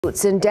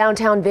In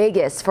downtown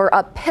Vegas for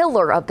a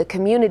pillar of the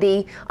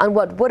community on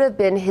what would have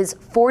been his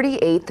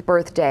 48th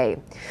birthday.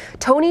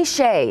 Tony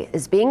Hsieh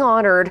is being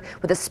honored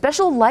with a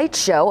special light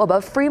show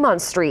above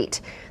Fremont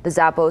Street. The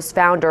Zappos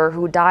founder,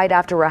 who died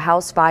after a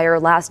house fire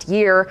last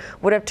year,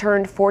 would have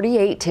turned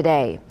 48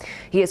 today.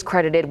 He is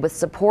credited with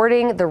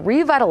supporting the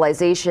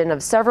revitalization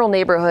of several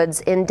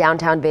neighborhoods in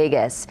downtown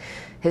Vegas.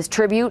 His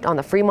tribute on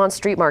the Fremont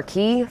Street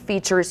marquee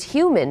features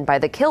 "Human" by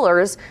The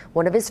Killers,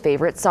 one of his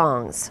favorite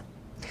songs.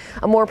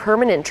 A more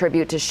permanent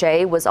tribute to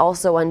Hsieh was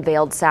also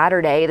unveiled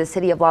Saturday. The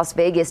city of Las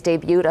Vegas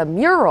debuted a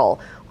mural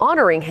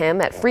honoring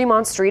him at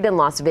Fremont Street and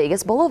Las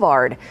Vegas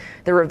Boulevard.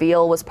 The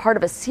reveal was part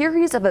of a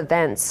series of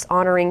events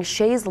honoring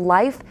Hsieh's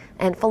life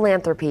and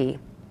philanthropy.